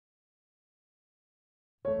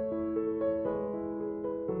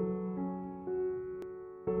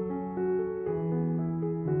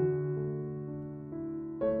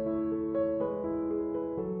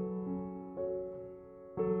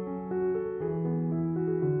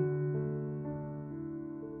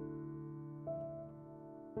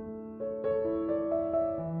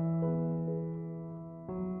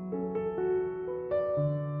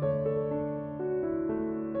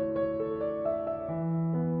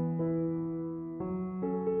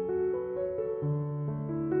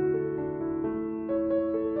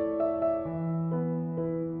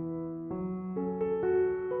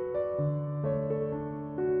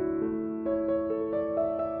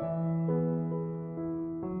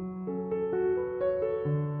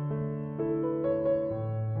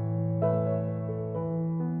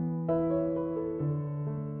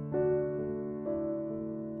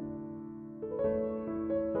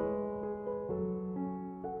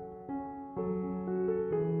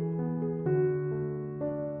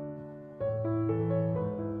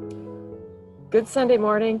Good Sunday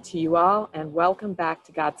morning to you all, and welcome back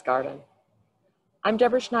to God's Garden. I'm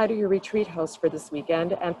Debra Schneider, your retreat host for this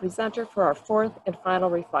weekend and presenter for our fourth and final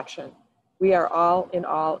reflection. We are all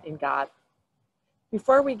in God.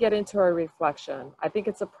 Before we get into our reflection, I think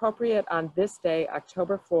it's appropriate on this day,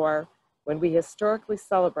 October 4, when we historically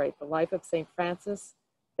celebrate the life of St. Francis,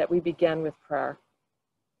 that we begin with prayer.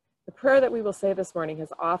 The prayer that we will say this morning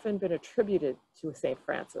has often been attributed to St.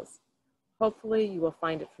 Francis. Hopefully you will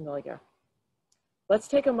find it familiar. Let's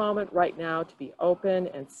take a moment right now to be open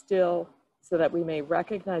and still so that we may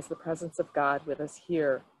recognize the presence of God with us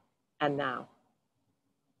here and now.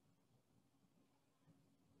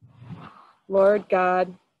 Lord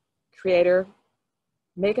God, Creator,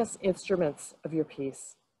 make us instruments of your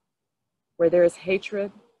peace. Where there is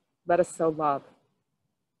hatred, let us sow love.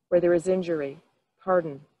 Where there is injury,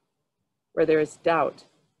 pardon. Where there is doubt,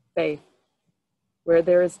 faith. Where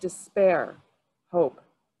there is despair, hope.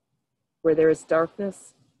 Where there is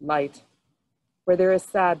darkness, light. Where there is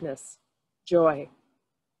sadness, joy.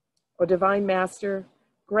 O Divine Master,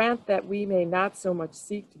 grant that we may not so much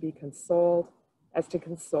seek to be consoled as to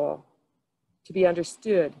console, to be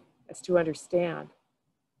understood as to understand,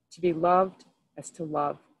 to be loved as to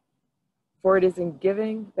love. For it is in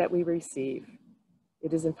giving that we receive,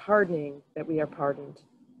 it is in pardoning that we are pardoned,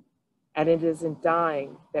 and it is in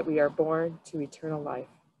dying that we are born to eternal life.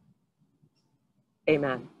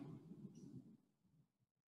 Amen.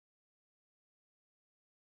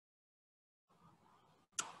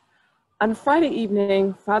 On Friday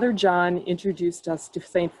evening, Father John introduced us to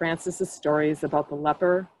St. Francis's stories about the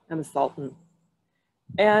leper and the Sultan.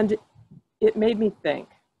 And it made me think.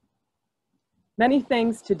 Many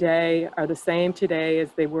things today are the same today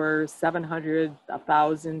as they were 700,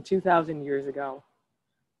 1,000, 2,000 years ago,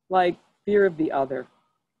 like fear of the other.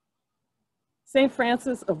 St.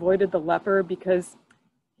 Francis avoided the leper because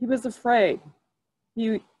he was afraid.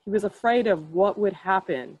 He was afraid of what would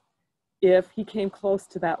happen if he came close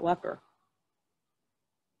to that leper.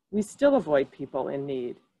 We still avoid people in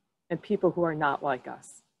need and people who are not like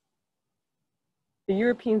us. The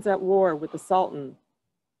Europeans at war with the Sultan,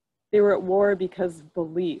 they were at war because of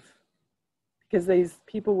belief, because these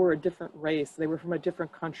people were a different race, they were from a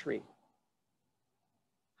different country.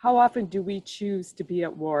 How often do we choose to be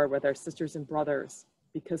at war with our sisters and brothers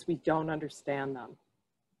because we don't understand them?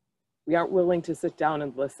 We aren't willing to sit down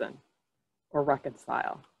and listen or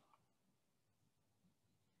reconcile.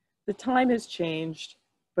 The time has changed,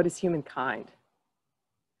 but is humankind.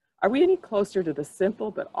 Are we any closer to the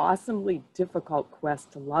simple but awesomely difficult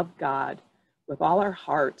quest to love God with all our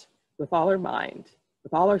heart, with all our mind,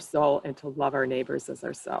 with all our soul, and to love our neighbors as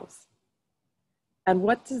ourselves? And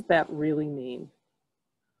what does that really mean?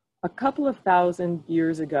 A couple of thousand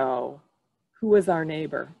years ago, who was our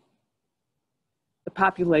neighbor? The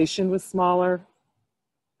population was smaller,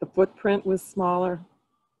 the footprint was smaller,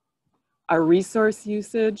 our resource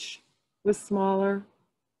usage was smaller.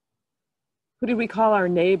 Who did we call our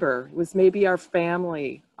neighbor? It was maybe our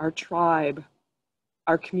family, our tribe,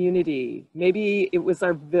 our community. Maybe it was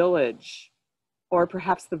our village, or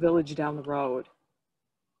perhaps the village down the road.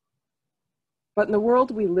 But in the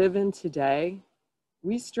world we live in today,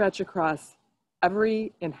 we stretch across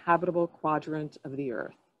every inhabitable quadrant of the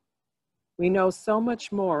earth. We know so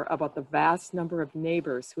much more about the vast number of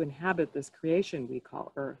neighbors who inhabit this creation we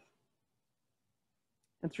call Earth.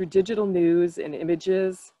 And through digital news and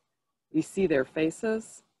images, we see their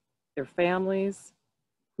faces, their families,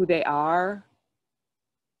 who they are,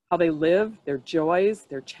 how they live, their joys,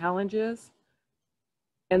 their challenges,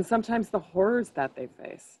 and sometimes the horrors that they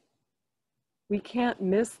face. We can't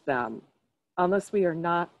miss them unless we are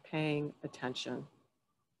not paying attention.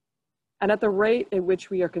 And at the rate at which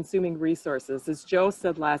we are consuming resources, as Joe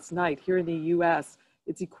said last night, here in the US,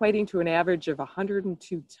 it's equating to an average of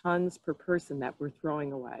 102 tons per person that we're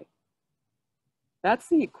throwing away. That's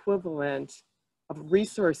the equivalent of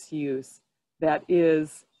resource use that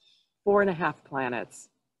is 4.5 planets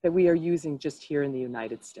that we are using just here in the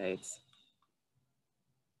United States.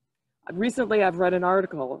 Recently, I've read an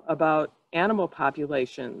article about animal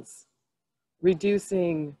populations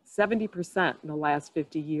reducing 70% in the last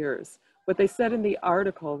 50 years. What they said in the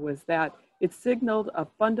article was that it signaled a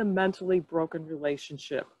fundamentally broken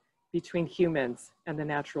relationship between humans and the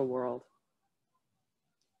natural world.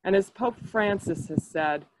 And as Pope Francis has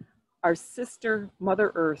said, our sister,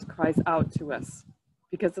 Mother Earth, cries out to us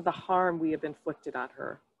because of the harm we have inflicted on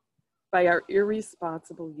her by our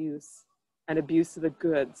irresponsible use and abuse of the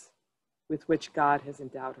goods with which God has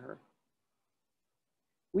endowed her.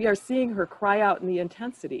 We are seeing her cry out in the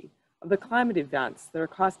intensity of the climate events that are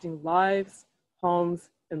costing lives, homes,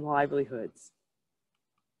 and livelihoods.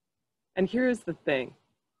 And here's the thing.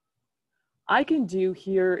 I can do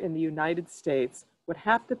here in the United States what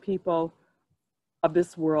half the people of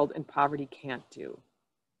this world in poverty can't do.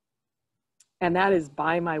 And that is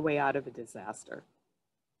buy my way out of a disaster.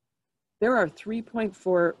 There are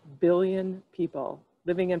 3.4 billion people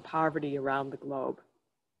living in poverty around the globe.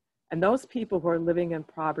 And those people who are living in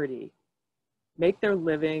poverty make their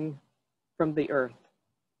living from the earth.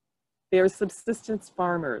 They are subsistence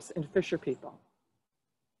farmers and fisher people.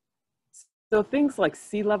 So things like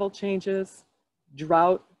sea level changes,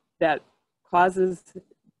 drought that causes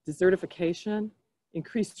desertification,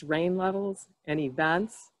 increased rain levels and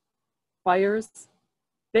events, fires,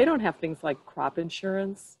 they don't have things like crop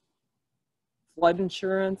insurance, flood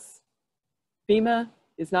insurance. FEMA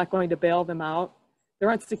is not going to bail them out. There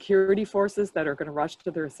aren't security forces that are going to rush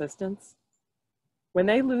to their assistance. When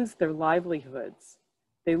they lose their livelihoods,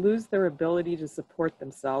 they lose their ability to support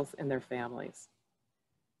themselves and their families.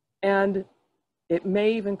 And it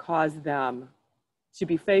may even cause them to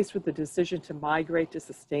be faced with the decision to migrate to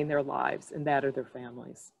sustain their lives and that of their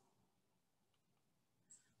families.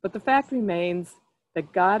 But the fact remains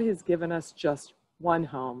that God has given us just one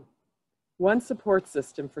home, one support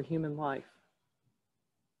system for human life.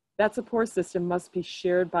 That support system must be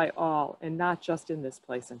shared by all and not just in this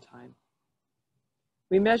place and time.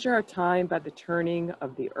 We measure our time by the turning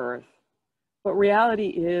of the earth, but reality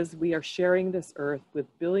is we are sharing this earth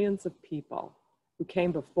with billions of people who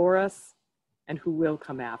came before us and who will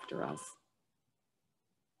come after us.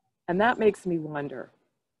 And that makes me wonder,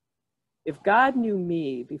 if God knew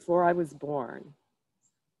me before I was born,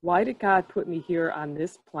 why did God put me here on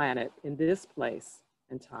this planet, in this place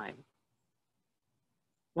and time?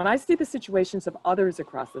 When I see the situations of others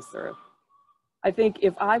across this earth, I think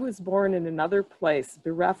if I was born in another place,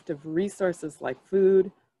 bereft of resources like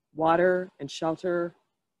food, water, and shelter,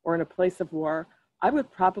 or in a place of war, I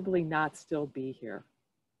would probably not still be here.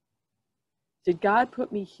 Did God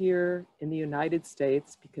put me here in the United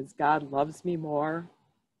States because God loves me more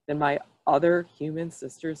than my other human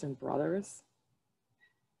sisters and brothers?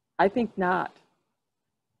 I think not.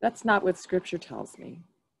 That's not what Scripture tells me.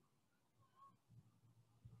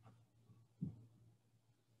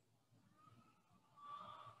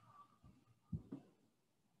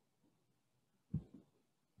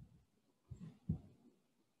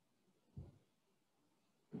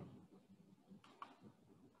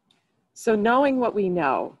 So knowing what we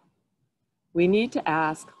know, we need to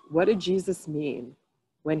ask, what did Jesus mean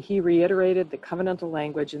when he reiterated the covenantal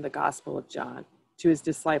language in the Gospel of John to his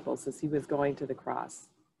disciples as he was going to the cross?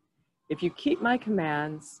 If you keep my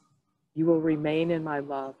commands, you will remain in my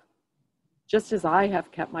love, just as I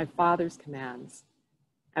have kept my Father's commands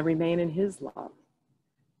and remain in his love.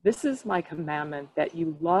 This is my commandment, that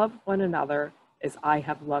you love one another as I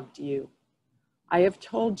have loved you. I have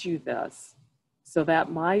told you this, so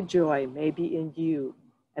that my joy may be in you,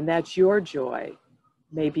 and that your joy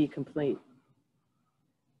may be complete.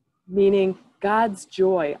 Meaning God's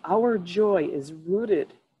joy, our joy, is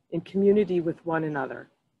rooted in community with one another.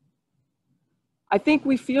 I think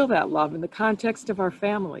we feel that love in the context of our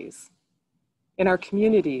families, in our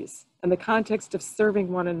communities, in the context of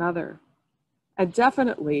serving one another, and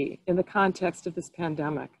definitely in the context of this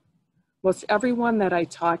pandemic. Most everyone that I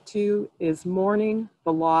talk to is mourning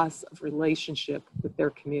the loss of relationship with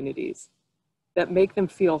their communities that make them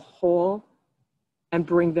feel whole and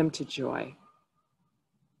bring them to joy.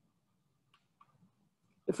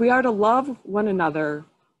 If we are to love one another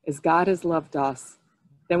as God has loved us,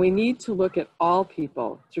 then we need to look at all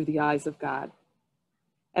people through the eyes of God.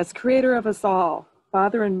 As creator of us all,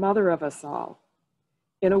 father and mother of us all,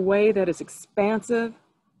 in a way that is expansive,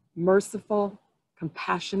 merciful,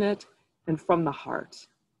 compassionate, and from the heart.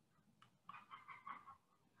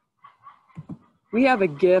 We have a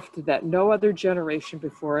gift that no other generation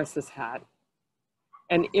before us has had,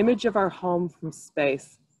 an image of our home from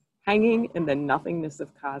space, hanging in the nothingness of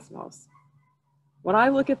cosmos. When I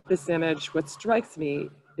look at this image, what strikes me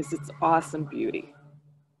is its awesome beauty.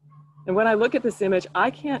 And when I look at this image,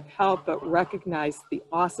 I can't help but recognize the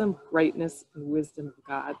awesome greatness and wisdom of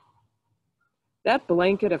God. That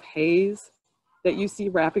blanket of haze that you see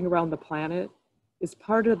wrapping around the planet is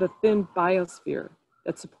part of the thin biosphere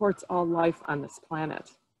that supports all life on this planet.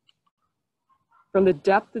 From the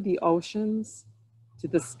depth of the oceans to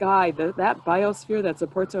the sky, that biosphere that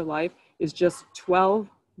supports our life is just 12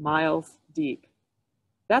 miles deep.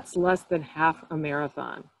 That's less than half a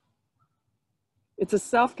marathon. It's a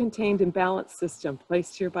self-contained and balanced system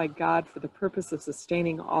placed here by God for the purpose of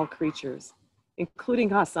sustaining all creatures,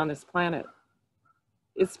 including us on this planet.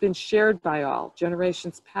 It's been shared by all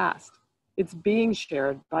generations past. It's being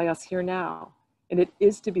shared by us here now. and it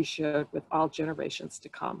is to be shared with all generations to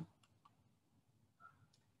come.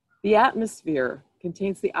 The atmosphere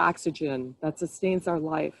contains the oxygen that sustains our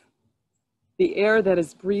life, the air that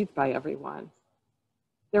is breathed by everyone.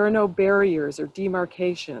 There are no barriers or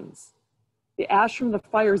demarcations. The ash from the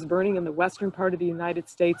fires burning in the western part of the United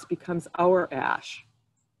States becomes our ash.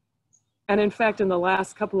 And in fact, in the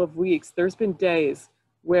last couple of weeks, there's been days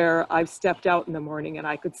where I've stepped out in the morning and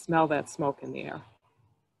I could smell that smoke in the air.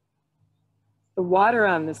 The water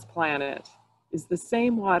on this planet is the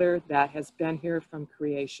same water that has been here from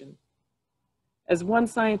creation. As one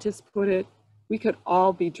scientist put it, we could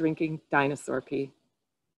all be drinking dinosaur pee.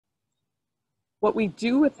 What we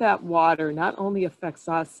do with that water not only affects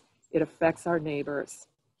us, it affects our neighbors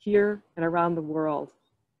here and around the world,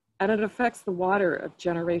 and it affects the water of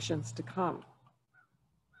generations to come.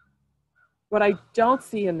 What I don't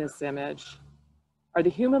see in this image are the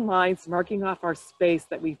human lines marking off our space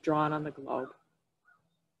that we've drawn on the globe.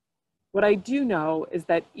 What I do know is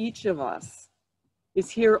that each of us is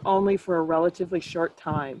here only for a relatively short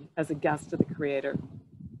time as a guest of the Creator.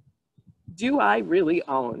 Do I really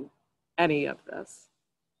own any of this?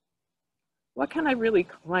 What can I really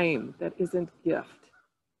claim that isn't gift?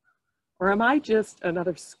 Or am I just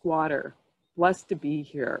another squatter blessed to be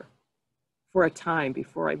here for a time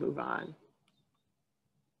before I move on?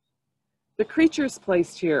 The creatures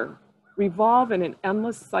placed here revolve in an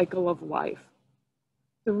endless cycle of life.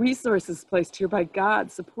 The resources placed here by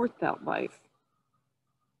God support that life.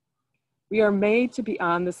 We are made to be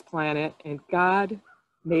on this planet, and God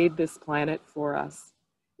made this planet for us.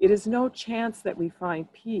 It is no chance that we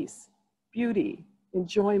find peace, beauty,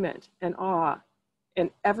 enjoyment, and awe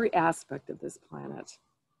in every aspect of this planet.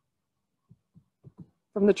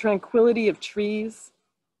 From the tranquility of trees,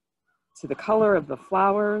 to the color of the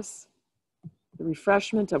flowers, the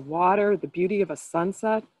refreshment of water, the beauty of a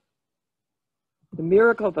sunset, the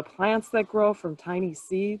miracle of the plants that grow from tiny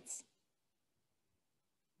seeds,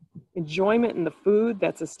 enjoyment in the food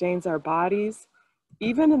that sustains our bodies,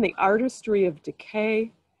 even in the artistry of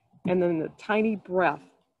decay, and in the tiny breath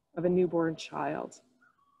of a newborn child.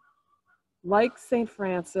 Like St.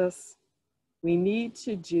 Francis, all we need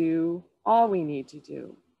to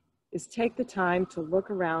do is take the time to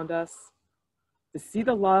look around us, to see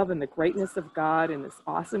the love and the greatness of God in this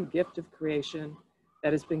awesome gift of creation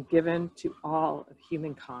that has been given to all of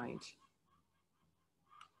humankind.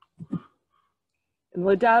 In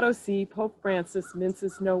Laudato Si, Pope Francis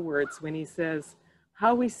minces no words when he says,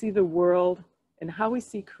 how we see the world and how we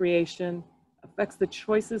see creation affects the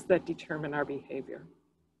choices that determine our behavior.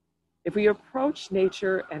 If we approach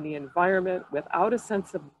nature and the environment without a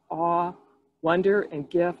sense of awe, wonder, and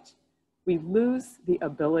gift, we lose the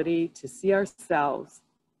ability to see ourselves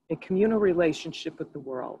in communal relationship with the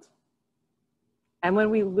world. And when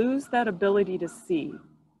we lose that ability to see,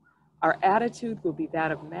 our attitude will be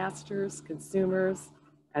that of masters, consumers,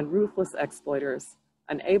 and ruthless exploiters,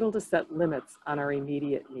 unable to set limits on our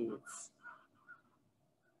immediate needs.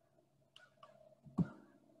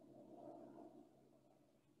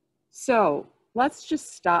 So let's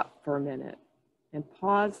just stop for a minute and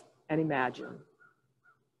pause and imagine.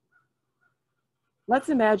 Let's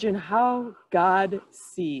imagine how God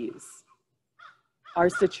sees our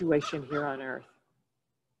situation here on earth.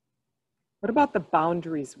 What about the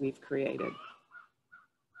boundaries we've created?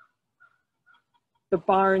 The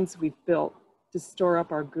barns we've built to store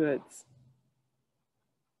up our goods?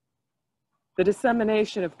 The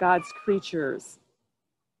dissemination of God's creatures,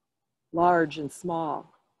 large and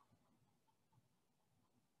small?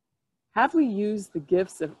 Have we used the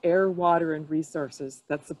gifts of air, water, and resources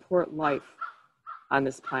that support life on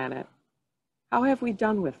this planet? How have we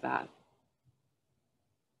done with that?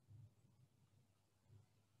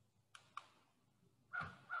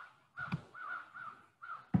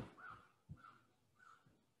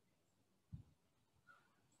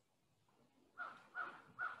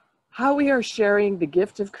 How we are sharing the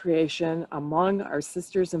gift of creation among our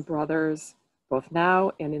sisters and brothers, both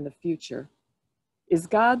now and in the future. Is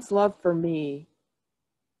God's love for me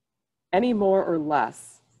any more or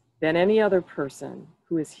less than any other person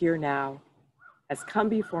who is here now, has come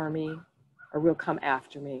before me, or will come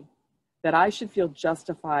after me, that I should feel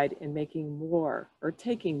justified in making more or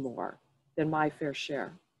taking more than my fair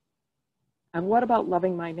share? And what about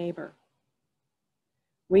loving my neighbor?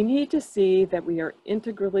 We need to see that we are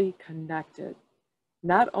integrally connected,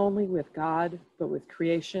 not only with God, but with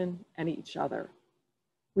creation and each other.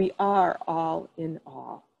 We are all in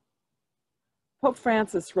awe. Pope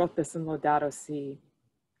Francis wrote this in Laudato Si.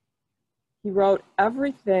 He wrote,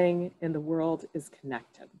 everything in the world is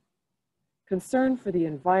connected. Concern for the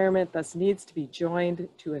environment thus needs to be joined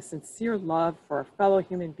to a sincere love for our fellow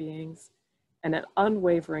human beings and an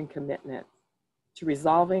unwavering commitment to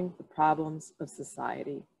resolving the problems of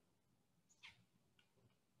society.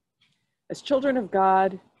 As children of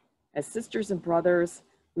God, as sisters and brothers,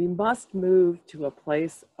 we must move to a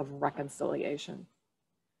place of reconciliation.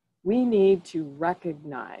 We need to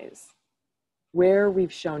recognize where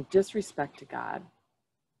we've shown disrespect to God.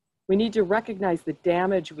 We need to recognize the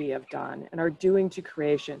damage we have done and are doing to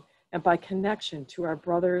creation, and by connection to our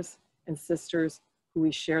brothers and sisters who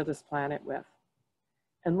we share this planet with.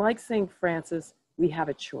 And like St. Francis, we have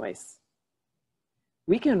a choice.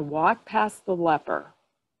 We can walk past the leper,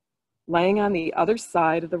 laying on the other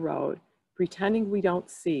side of the road, pretending we don't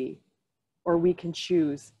see, or we can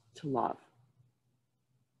choose to love.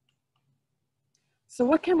 So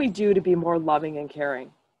what can we do to be more loving and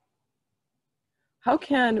caring? How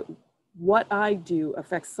can what I do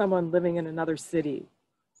affect someone living in another city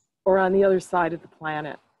or on the other side of the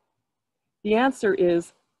planet? The answer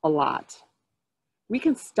is a lot. We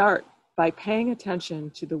can start by paying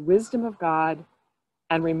attention to the wisdom of God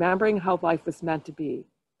and remembering how life was meant to be,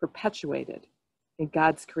 perpetuated in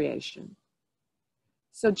God's creation.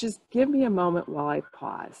 So just give me a moment while I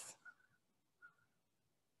pause.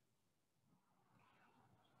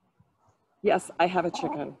 Yes, I have a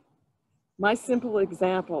chicken. My simple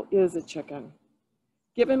example is a chicken.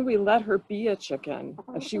 Given we let her be a chicken,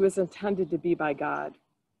 as she was intended to be by God,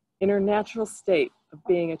 in her natural state of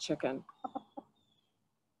being a chicken.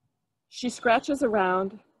 She scratches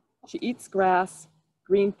around, she eats grass,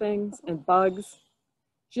 green things, and bugs.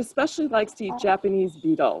 She especially likes to eat Japanese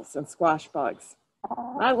beetles and squash bugs.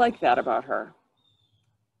 I like that about her.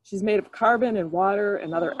 She's made of carbon and water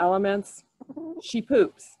and other elements. She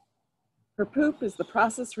poops. Her poop is the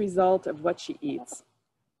process result of what she eats.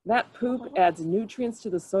 That poop adds nutrients to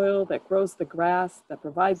the soil that grows the grass, that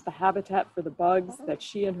provides the habitat for the bugs that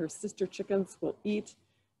she and her sister chickens will eat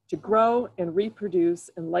to grow and reproduce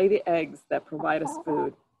and lay the eggs that provide us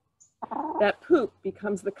food. That poop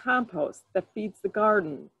becomes the compost that feeds the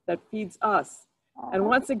garden, that feeds us, and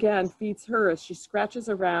once again feeds her as she scratches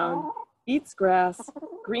around, eats grass,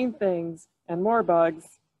 green things, and more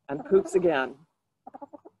bugs, and poops again.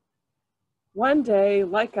 One day,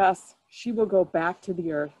 like us, she will go back to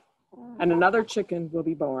the earth, and another chicken will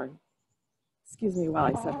be born. Excuse me while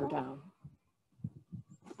I set her down.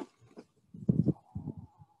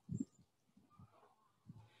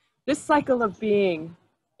 This cycle of being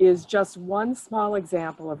is just one small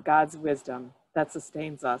example of God's wisdom that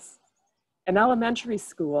sustains us. In elementary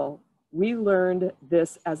school, we learned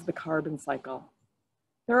this as the carbon cycle.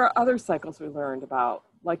 There are other cycles we learned about,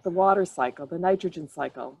 like the water cycle, the nitrogen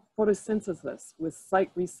cycle, photosynthesis, which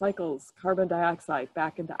recycles carbon dioxide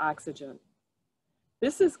back into oxygen.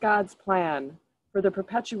 This is God's plan for the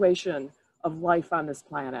perpetuation of life on this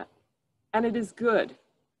planet, and it is good.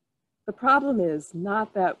 The problem is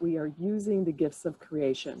not that we are using the gifts of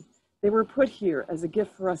creation. They were put here as a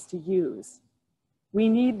gift for us to use. We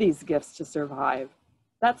need these gifts to survive.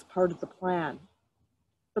 That's part of the plan.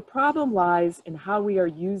 The problem lies in how we are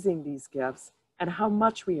using these gifts and how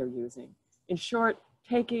much we are using. In short,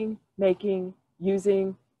 taking, making,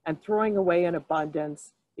 using, and throwing away in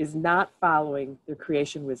abundance is not following the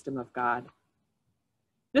creation wisdom of God.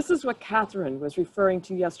 This is what Catherine was referring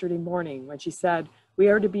to yesterday morning when she said we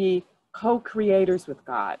are to be co-creators with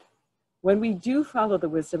God. When we do follow the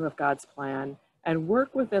wisdom of God's plan and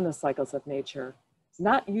work within the cycles of nature,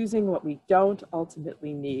 not using what we don't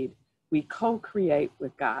ultimately need, we co-create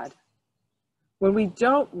with God. When we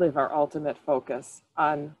don't live our ultimate focus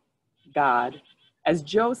on God, as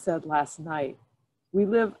Joe said last night, we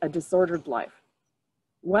live a disordered life,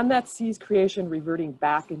 one that sees creation reverting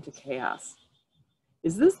back into chaos.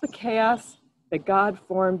 Is this the chaos that God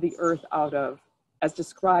formed the earth out of, as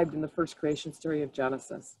described in the first creation story of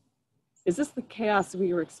Genesis? Is this the chaos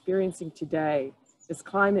we are experiencing today as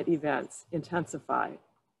climate events intensify?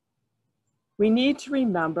 We need to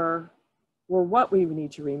remember, or what we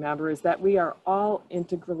need to remember, is that we are all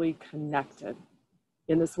integrally connected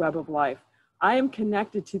in this web of life. I am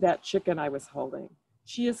connected to that chicken I was holding.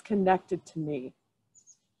 She is connected to me.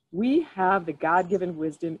 We have the God-given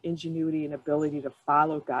wisdom, ingenuity, and ability to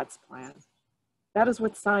follow God's plan. That is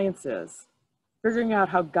what science is, figuring out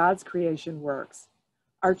how God's creation works.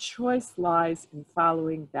 Our choice lies in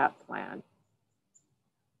following that plan.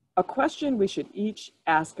 A question we should each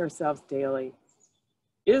ask ourselves daily: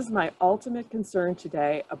 is my ultimate concern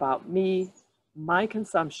today about me, my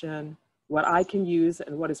consumption, what I can use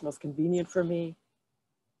and what is most convenient for me?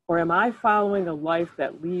 Or am I following a life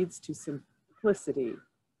that leads to simplicity,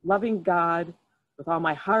 loving God with all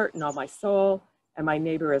my heart and all my soul, and my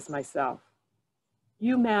neighbor as myself.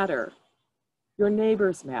 You matter. Your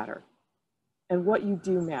neighbors matter. And what you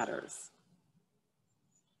do matters.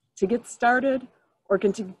 To get started or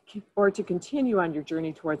to continue on your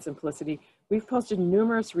journey towards simplicity, we've posted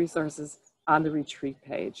numerous resources on the retreat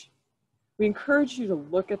page. We encourage you to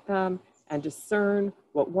look at them and discern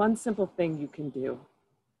what one simple thing you can do.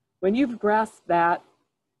 When you've grasped that,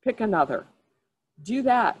 pick another. Do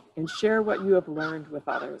that and share what you have learned with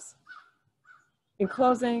others. In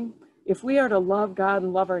closing, if we are to love God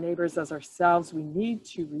and love our neighbors as ourselves, we need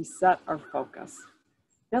to reset our focus.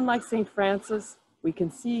 Then, like St. Francis, we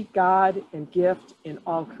can see God and gift in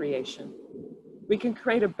all creation. We can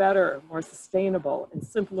create a better, more sustainable, and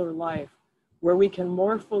simpler life where we can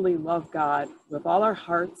more fully love God with all our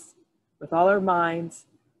hearts, with all our minds,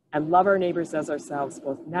 and love our neighbors as ourselves,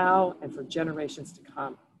 both now and for generations to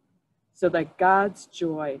come, so that God's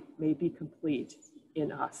joy may be complete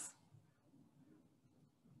in us.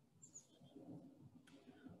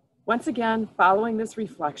 Once again, following this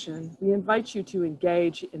reflection, we invite you to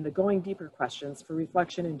engage in the Going Deeper questions for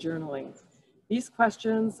reflection and journaling. These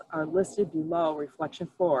questions are listed below Reflection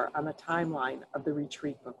 4 on the timeline of the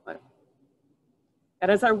retreat booklet. And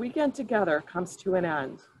as our weekend together comes to an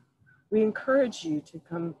end, we encourage you to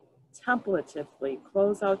contemplatively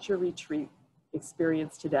close out your retreat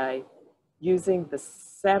experience today using the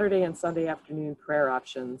Saturday and Sunday afternoon prayer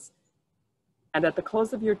options. And at the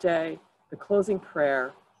close of your day, the closing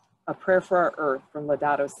prayer, a prayer for our earth from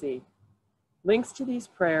Laudato Si. Links to these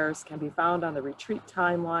prayers can be found on the retreat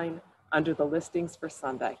timeline under the listings for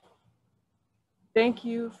Sunday. Thank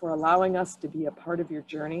you for allowing us to be a part of your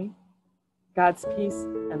journey. God's peace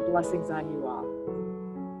and blessings on you all.